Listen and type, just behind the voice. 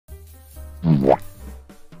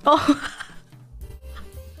Oh.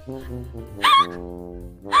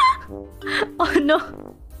 Oh no.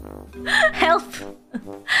 Help.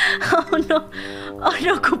 Oh no. Oh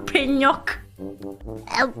no, kupenyok.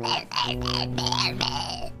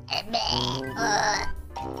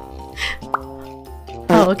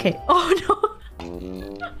 Oh, okay. Oh no.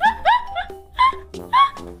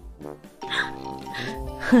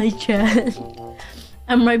 Hi, Chad.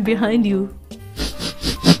 I'm right behind you.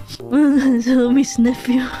 So let me sniff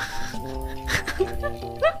you.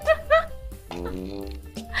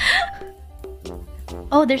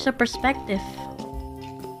 Oh, there's a perspective.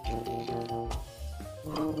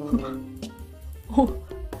 Oh.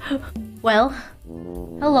 Well,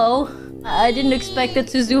 hello. I didn't expect it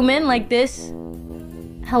to zoom in like this.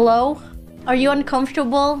 Hello? Are you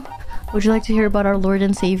uncomfortable? Would you like to hear about our Lord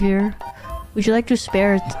and Savior? Would you like to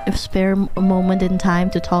spare a moment in time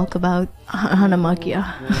to talk about Hana Macchia?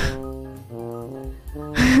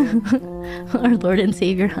 Our Lord and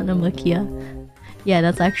Savior, Hana Macchia. Yeah,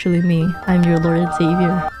 that's actually me. I'm your Lord and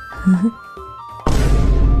Savior.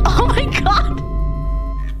 Oh my god!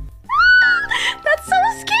 That's so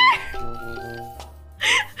scary!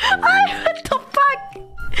 What the fuck?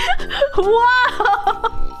 Wow!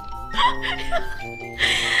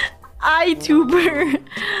 Vtuber.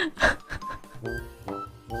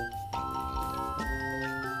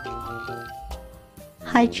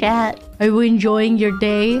 Hi chat. Are you enjoying your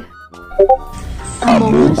day?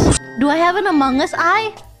 Among Us? Do I have an Among Us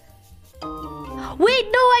eye? Wait,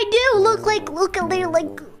 no, I do. Look at there,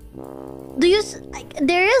 like. Do you?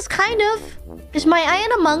 There is kind of. Is my eye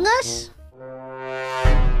an Among Us?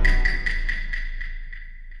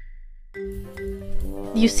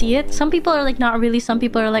 You see it? Some people are like, not really. Some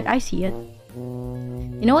people are like, I see it.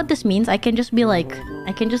 You know what this means? I can just be like,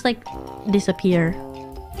 disappear.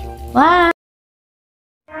 Wow.